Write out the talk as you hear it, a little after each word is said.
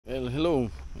Well, hello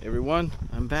everyone,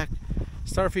 I'm back.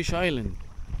 Starfish Island.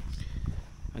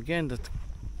 Again, that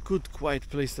good quiet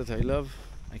place that I love.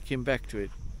 I came back to it.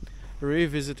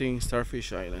 Revisiting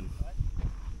Starfish Island.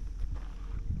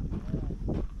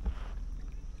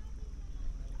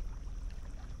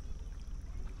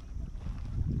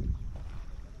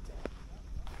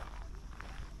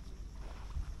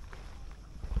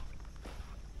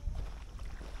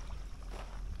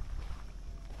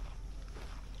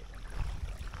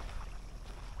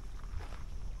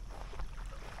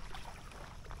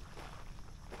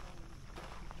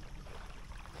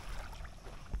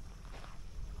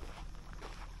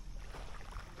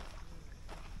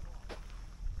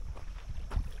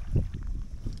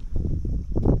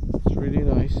 Really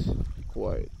nice,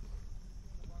 quiet.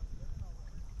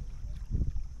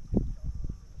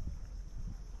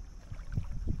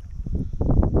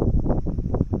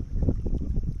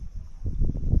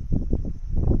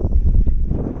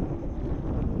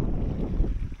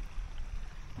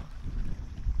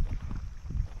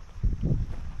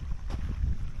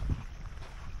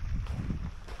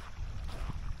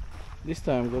 This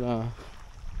time I'm gonna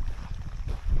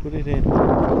put it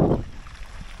in.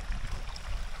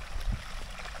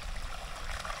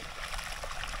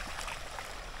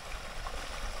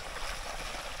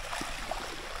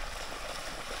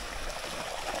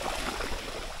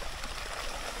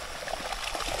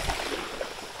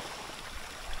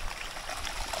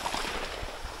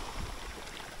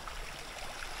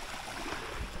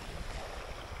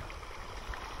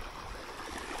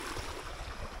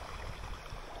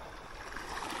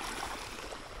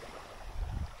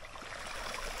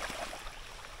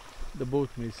 The boat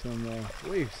made some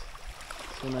waves.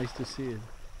 So nice to see it.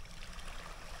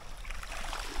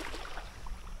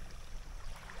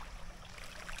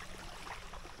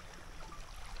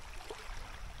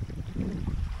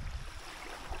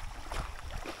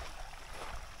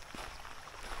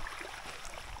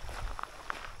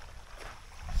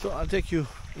 So I'll take you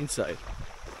inside.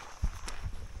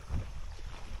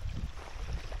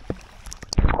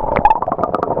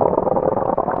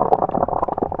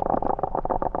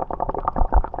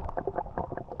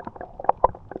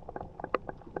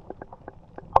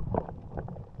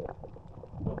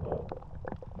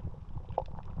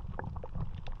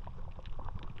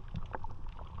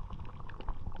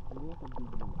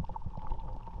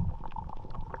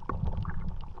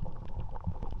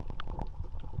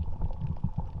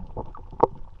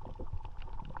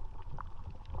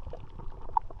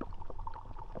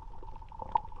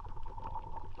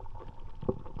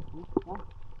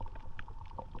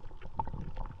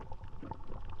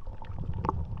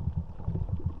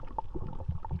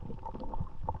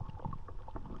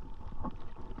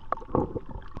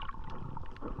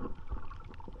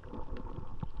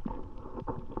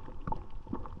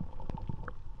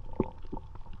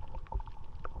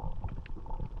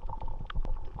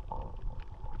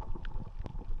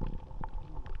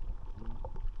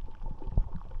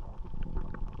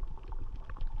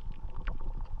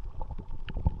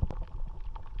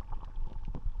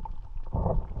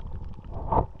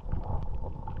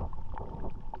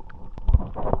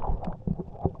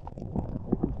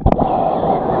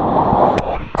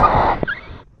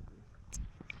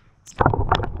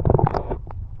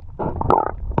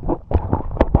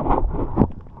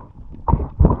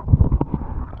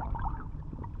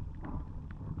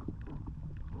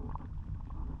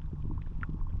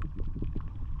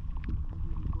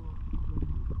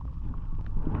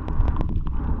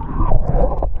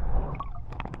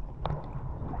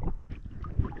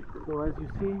 So as you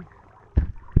see,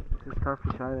 this is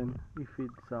Starfish Island. We feed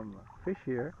some fish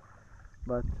here,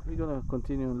 but we're gonna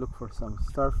continue and look for some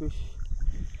starfish.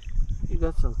 We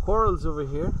got some corals over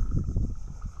here. You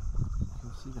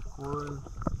can see the coral.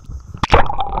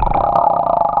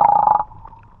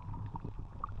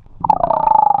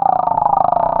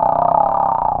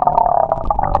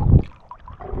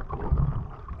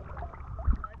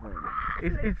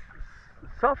 It's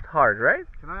soft hard, right?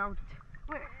 Can I out?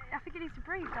 Wait, I think it needs to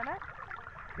breathe, doesn't it?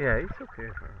 Yeah, it's okay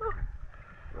for her.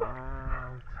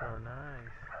 Wow, it's so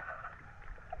nice.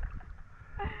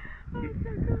 Oh, it's so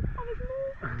cool.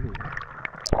 Honestly.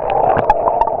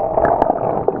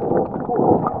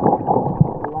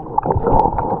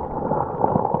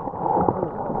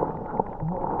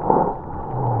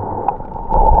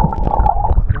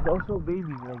 There's also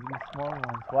babies, like these small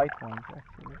ones, white ones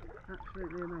actually.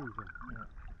 Absolutely amazing. Yeah.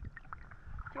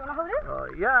 Do you want to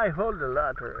hold it? Yeah, I hold a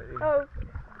lot already. Oh.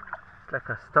 It's like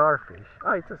a starfish.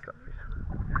 Oh, it's a starfish.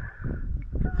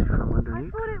 You can see from I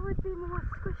underneath. thought it would be more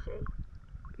squishy.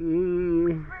 It's It's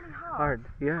really hard.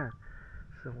 yeah.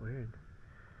 So weird.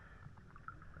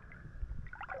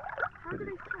 How do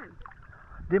they swim?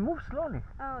 They move slowly.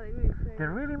 Oh, they move. They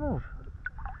really move.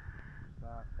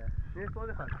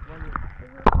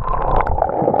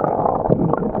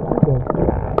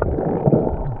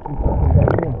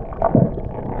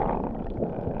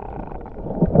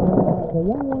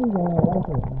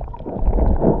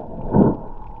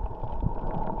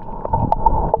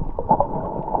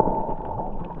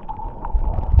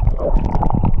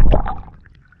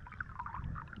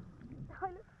 I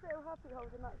look so happy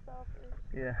holding that starfish.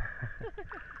 Yeah.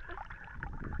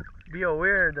 Be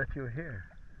aware that you're here.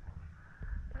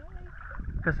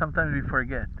 Because sometimes we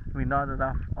forget. We're not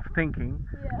enough of thinking.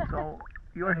 Yeah. So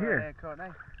you're here.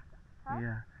 Huh?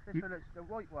 Yeah. This one, it's the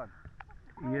white one.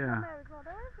 Oh, it's Yeah. on there as well.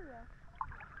 They're everywhere.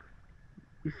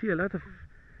 You see a lot of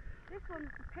This one's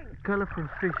pink. colorful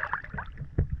fish.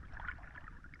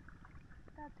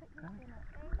 Dad, take this one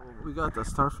up. We got a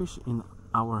starfish in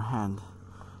our hand.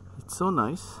 It's so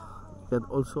nice. We got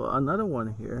also another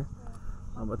one here,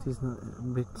 but he's not, a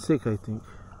bit sick, I think.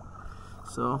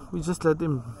 So we just let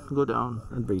him go down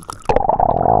and breathe.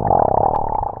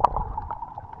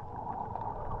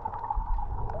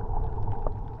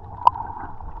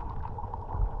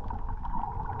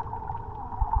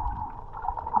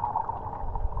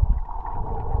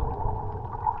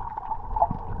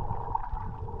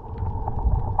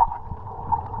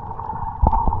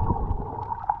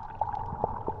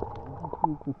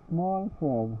 It's a small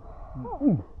frog.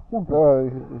 Jump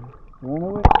run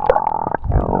away.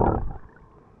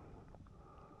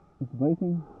 It's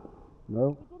biting.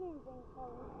 No. He didn't even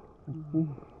tell us. Let's see.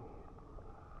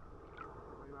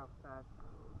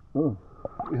 Oh.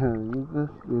 Yeah, you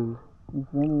just He's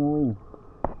running away.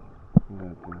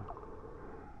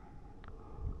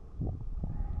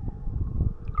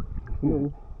 Yeah.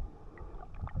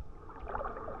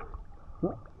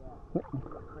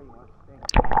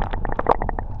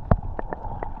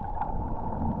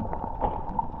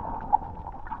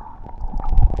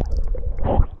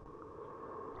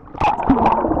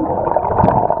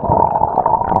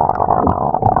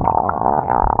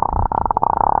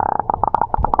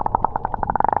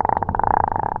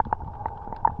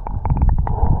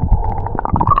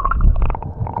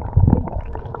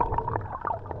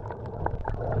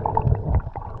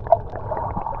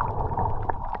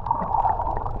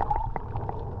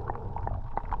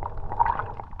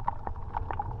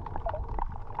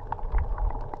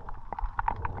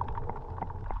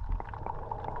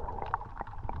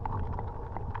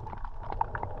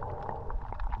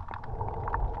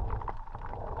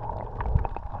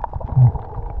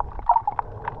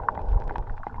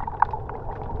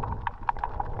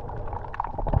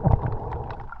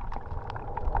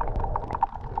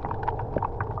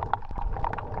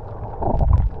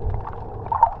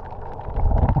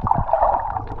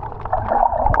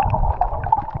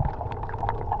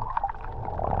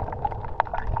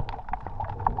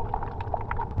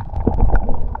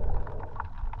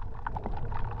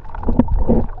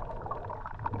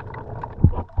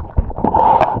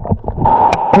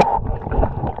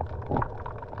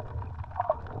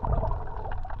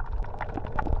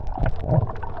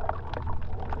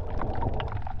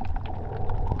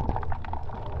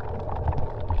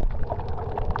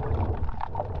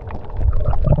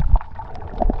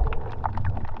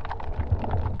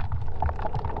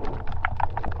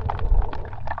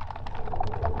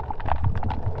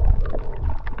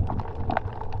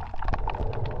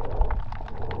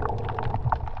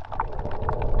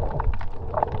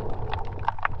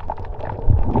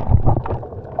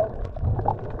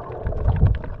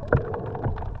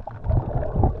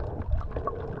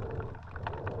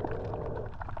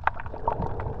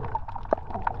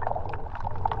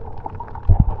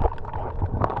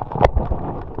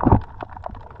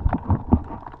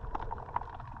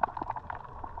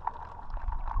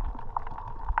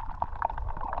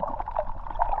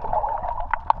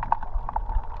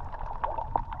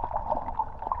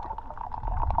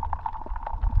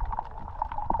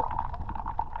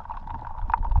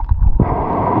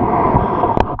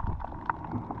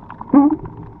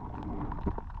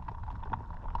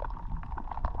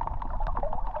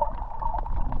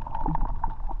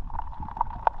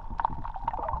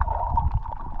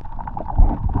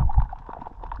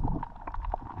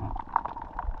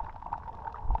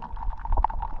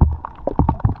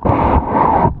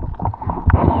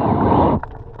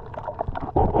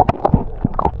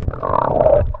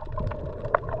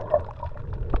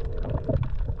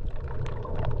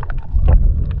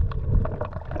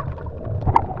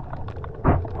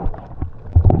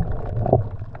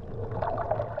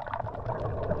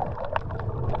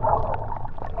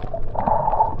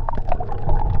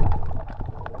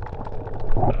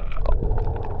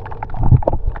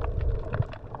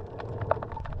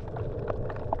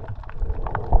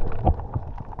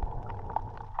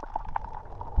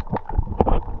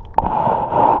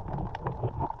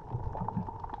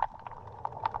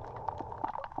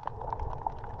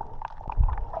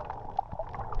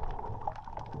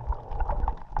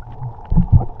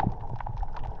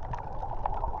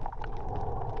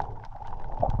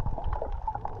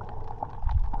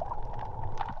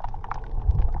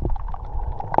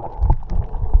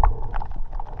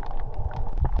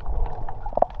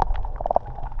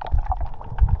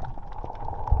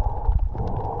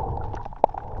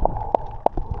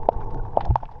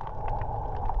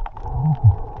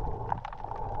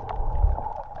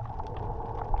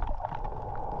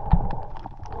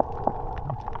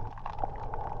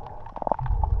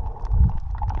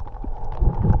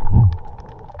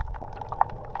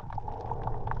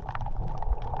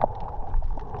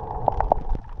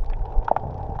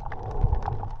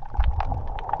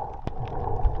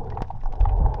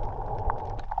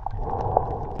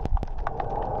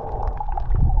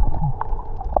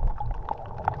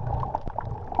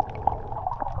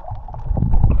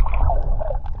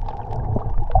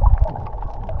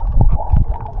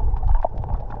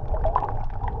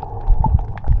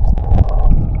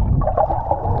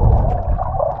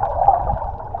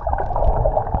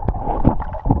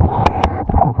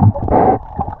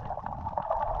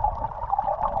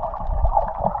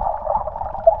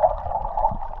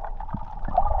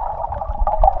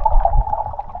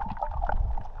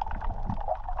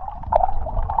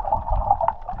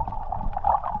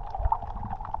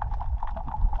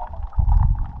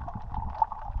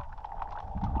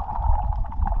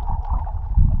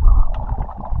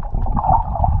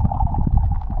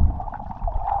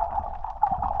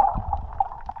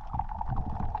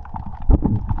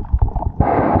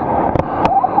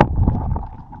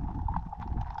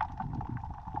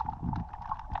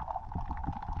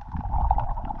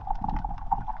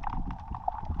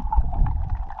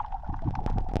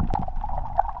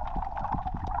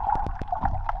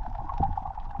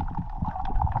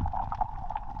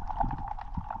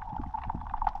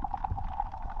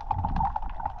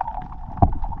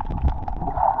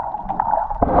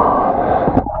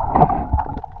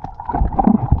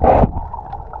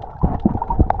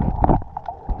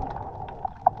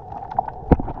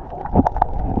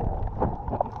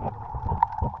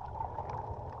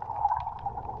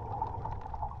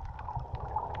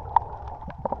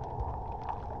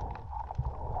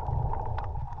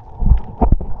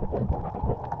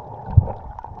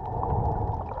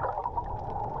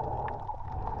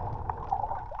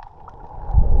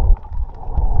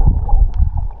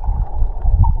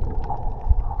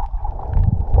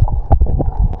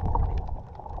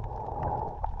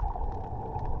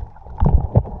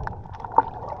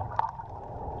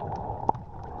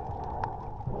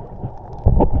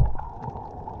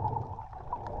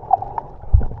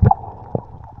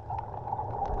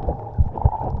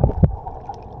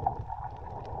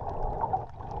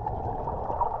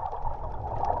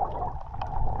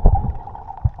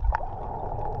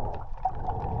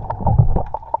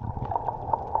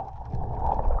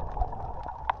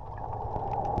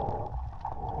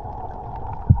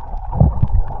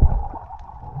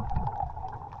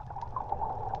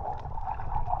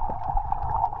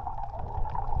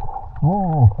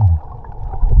 Oh.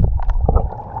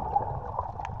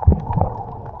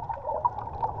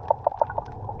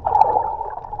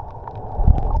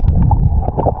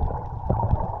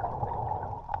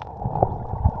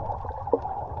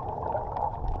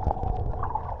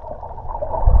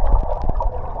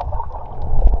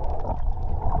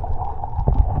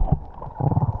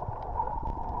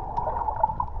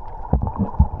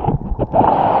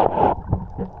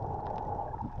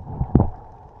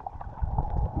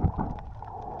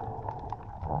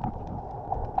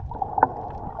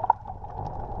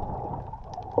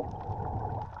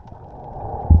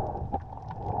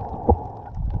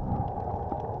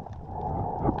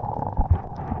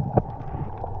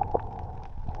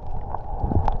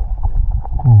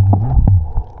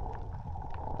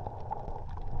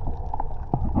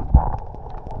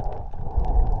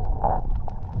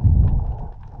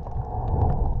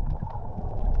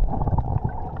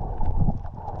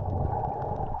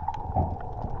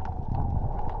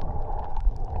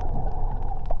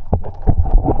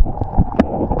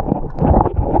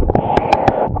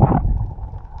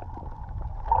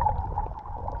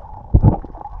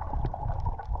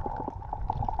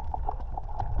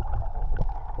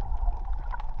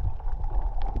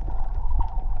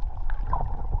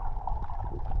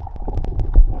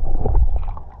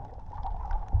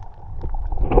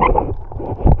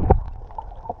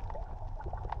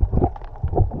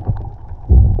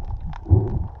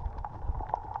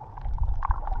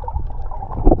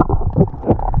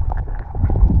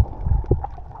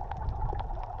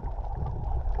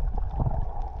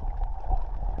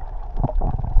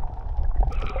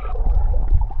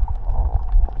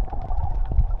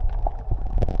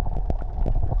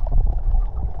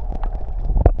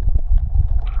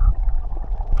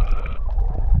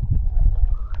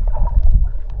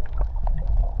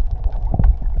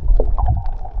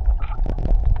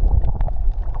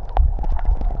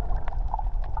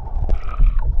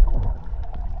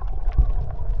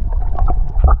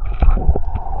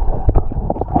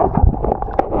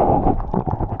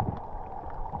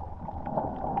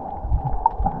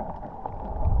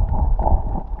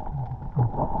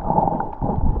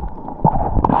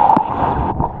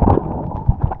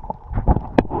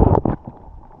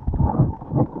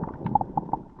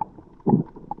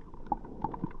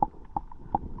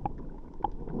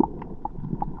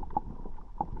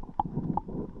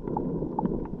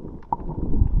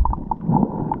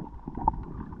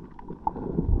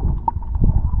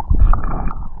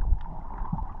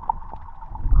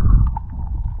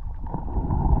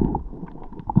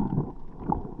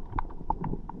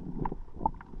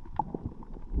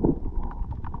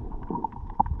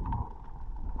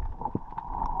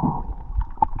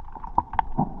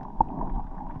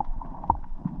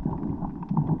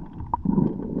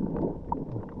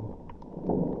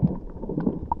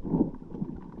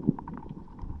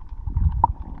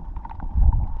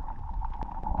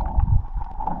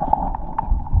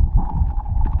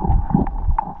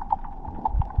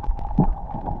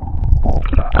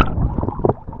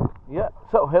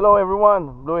 So hello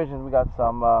everyone, Blue Agent. We got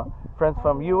some friends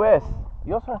from US.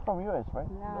 You also are from US, right?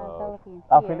 No, Philippines.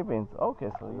 Ah, Here. Philippines. Okay,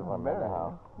 so you're from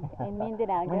Mindanao. In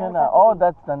Mindanao. Mindanao. Oh,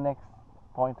 that's the next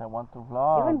point I want to You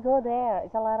vlog. can go there.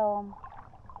 It's a lot of.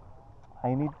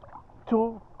 I need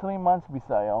 2-3 months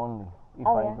Bisaya only. If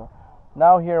Oh, I yeah? go.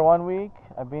 Now here 1 week.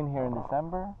 I've been here in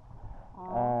December,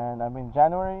 Oh. and I'm in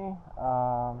January.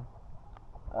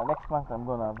 Next month I'm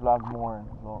gonna vlog more and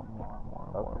vlog more.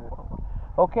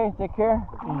 Okay, take care.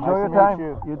 Enjoy your time.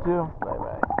 You too. Bye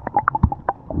bye.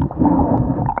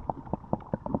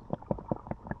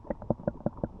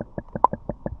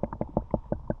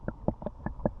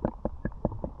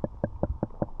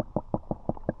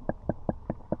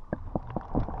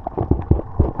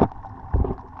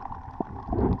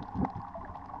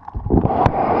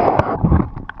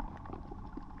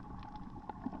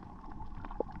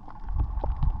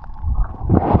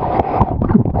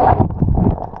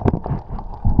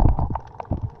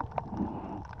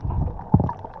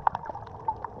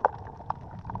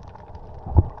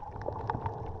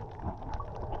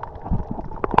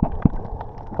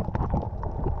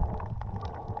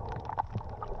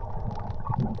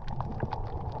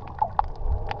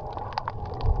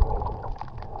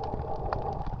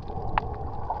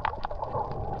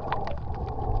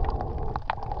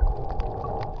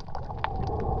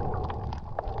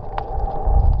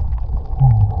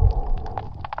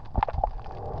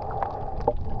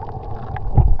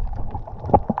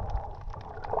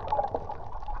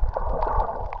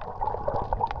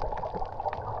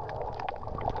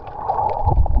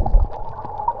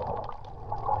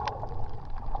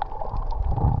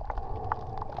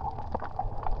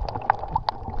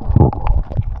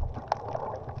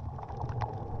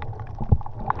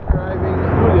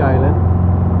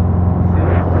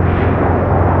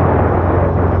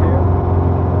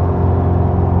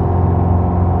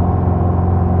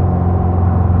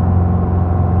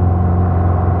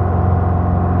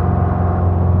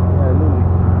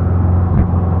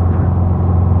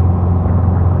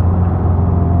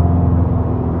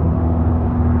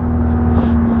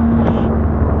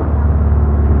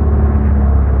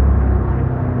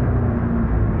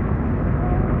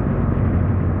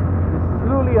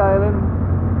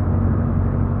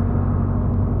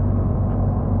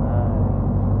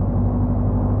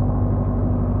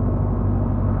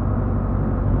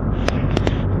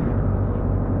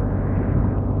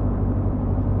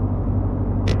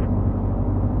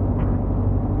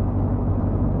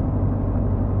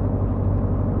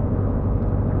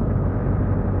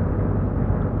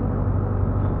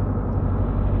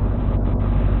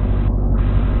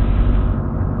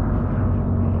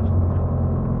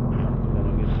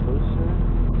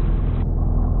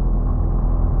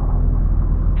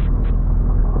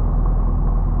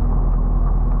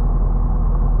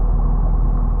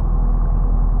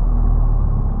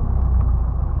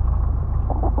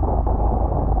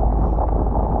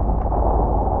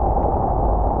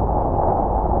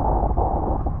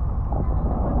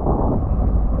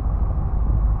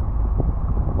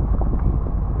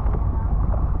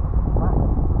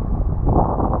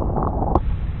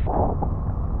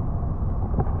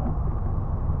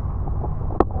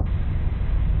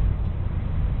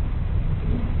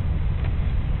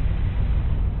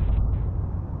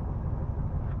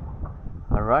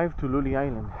 arrived to Luli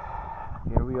Island.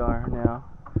 Here we are now.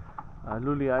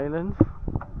 Luli Island.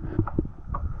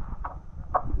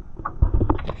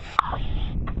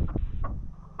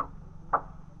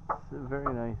 It's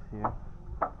very nice here.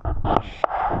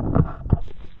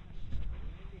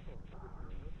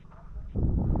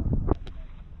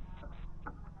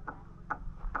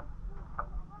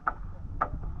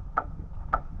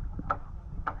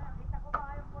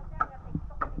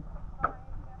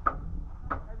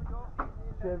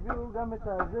 שיביאו גם את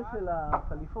הזה של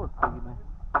החליפות, תגיד לי.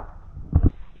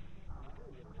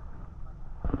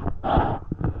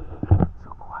 So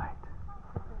quiet.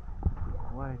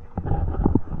 Quiet here.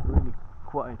 Really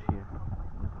quiet here.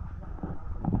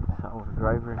 It's our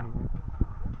driver here.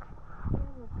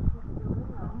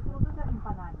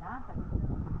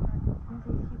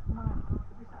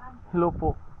 Hello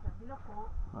po.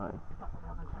 Hi.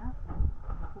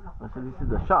 So this is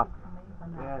the shop.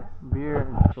 Yes. Beer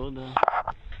and soda.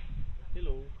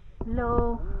 Hello.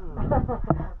 Hello.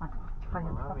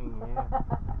 Maraming here.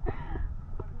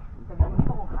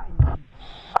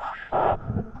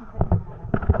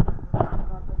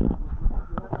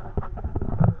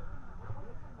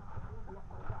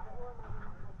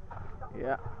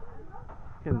 Yeah.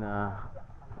 You can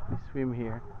swim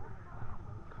here.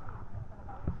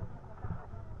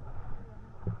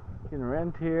 You can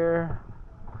rent here.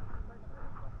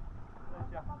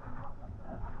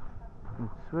 And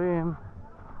swim.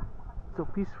 So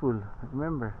peaceful,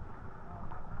 remember.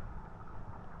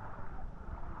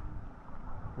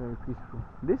 Very peaceful.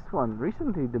 This one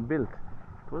recently they built.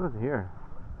 It wasn't here.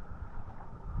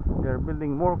 They are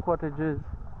building more cottages.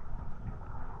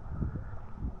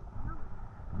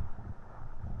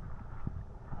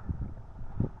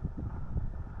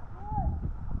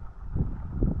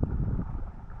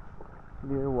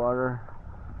 Clear water.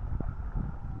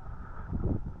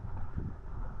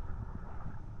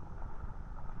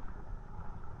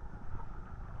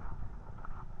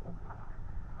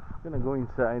 I'm gonna go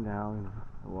inside now in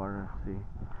the water, see.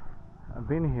 I've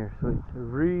been here, so it's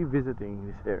revisiting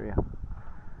this area.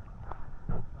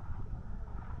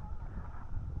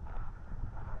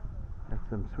 Got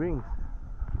some swings.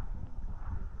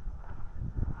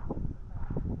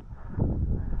 You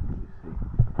see,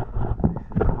 this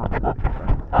is how it looks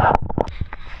like.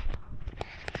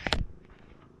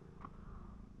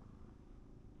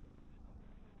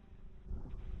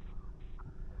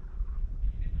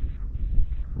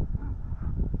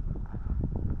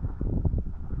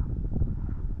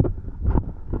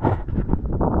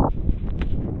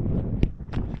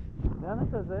 לאן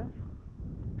אתה זה?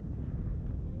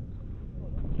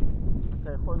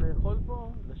 אתה יכול לאכול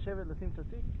פה, לשבת, לשים את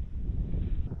התיק?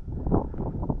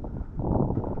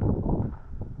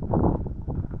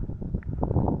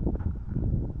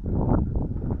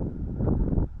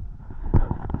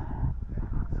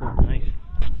 So nice.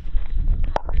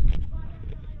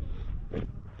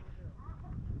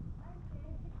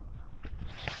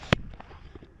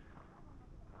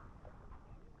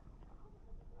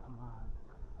 Come on.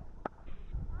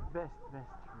 Best really.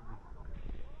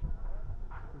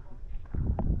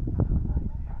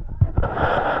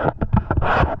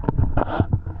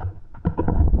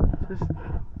 Just,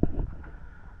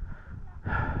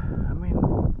 I mean,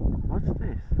 what's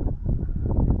this?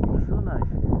 It's so nice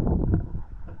here.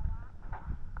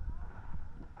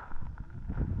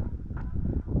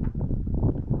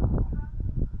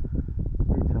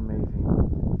 It's amazing.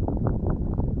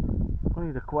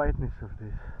 Only the quietness of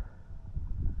this.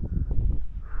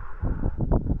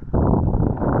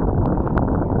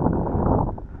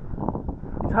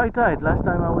 It's high tide. Last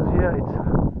time I was here, it's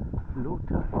low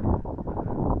tide.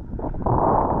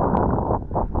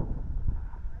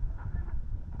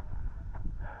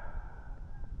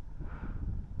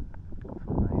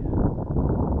 So nice.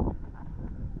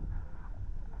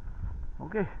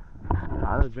 Okay,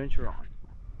 I'll adventure on.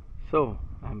 So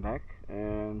I'm back,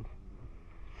 and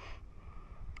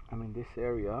I'm in this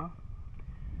area.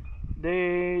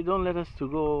 They don't let us to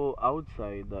go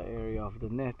outside the area of the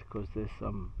net because there's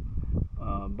some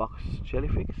box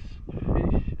jellyfish,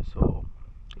 so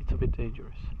it's a bit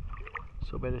dangerous.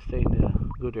 So better stay in the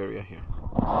good area here.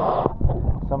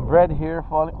 Some bread here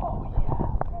falling. Oh yeah.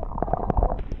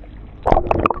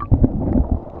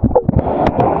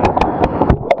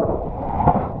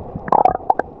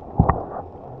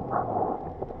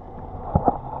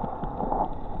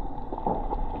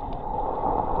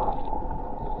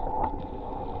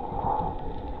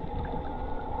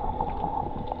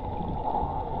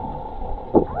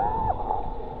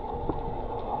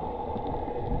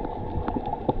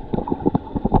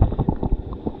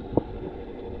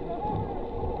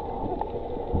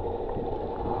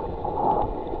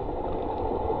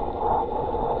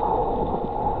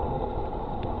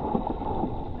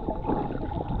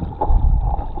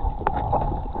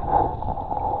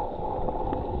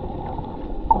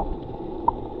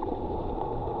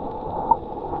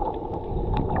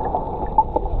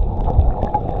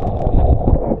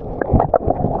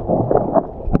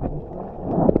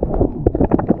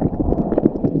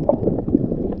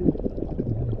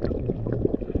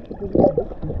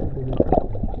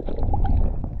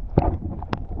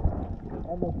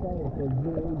 We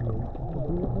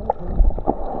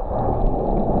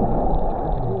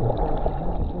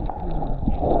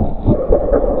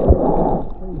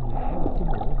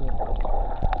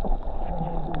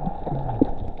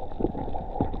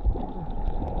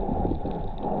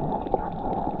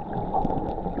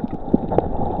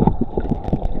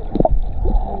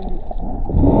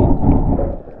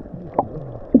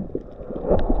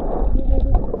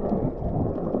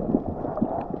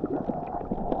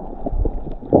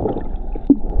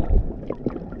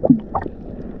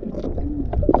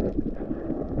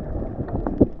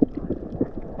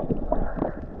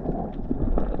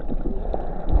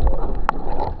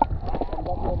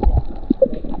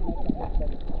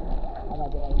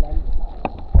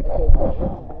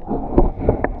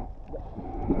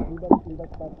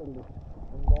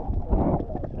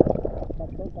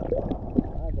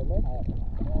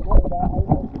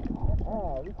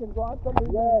can go out from the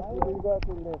yes, we can go out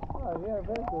from there. Oh, yeah,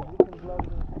 very good. We can go out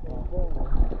from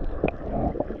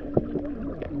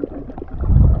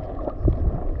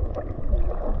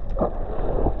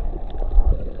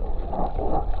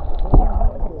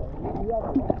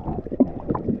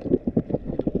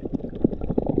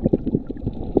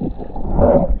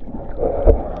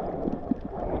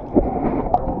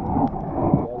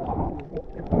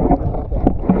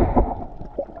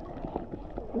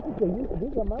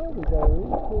these mountains are really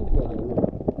crazy.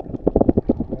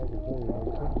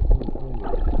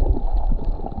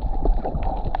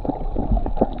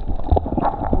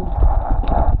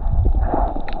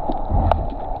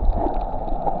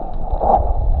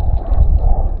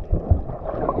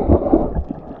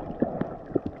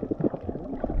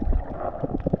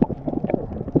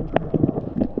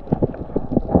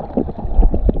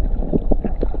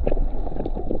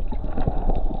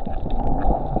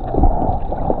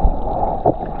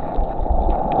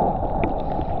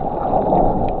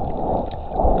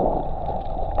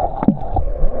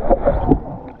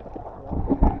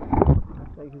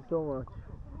 Thank you so much.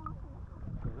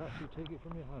 Perhaps you take it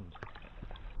from your hand.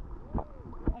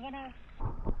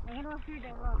 I'm gonna feed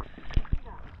them up.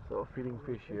 So feeding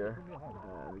fish here.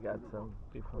 We got some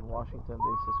people from Washington.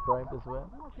 They subscribe as well.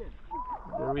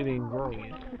 They're really enjoying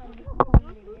it.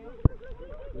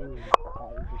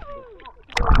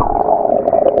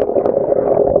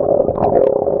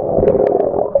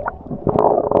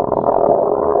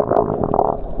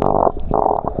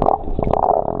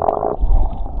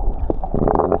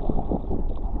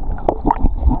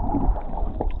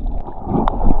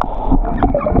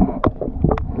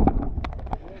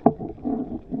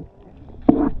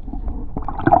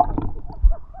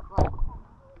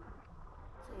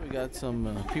 We got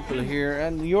some people here,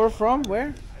 and you're from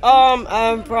where?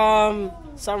 I'm from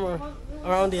somewhere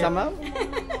around here. Samar?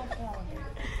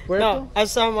 Where? No, I'm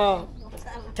from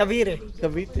Cavite.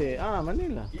 Cavite. Ah,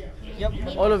 Manila.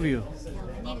 Yep. All of you,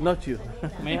 not you.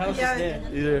 My house is there.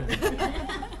 Either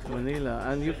Manila,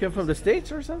 and you came from the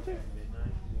States or something?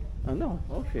 Oh no.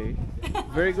 Okay.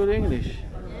 Very good English.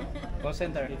 Call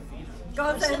center.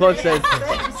 Call center.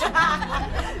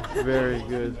 Very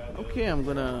good. Okay, I'm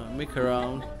gonna make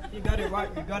around. You got it right.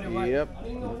 You got it right. Yep.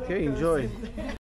 Okay, enjoy.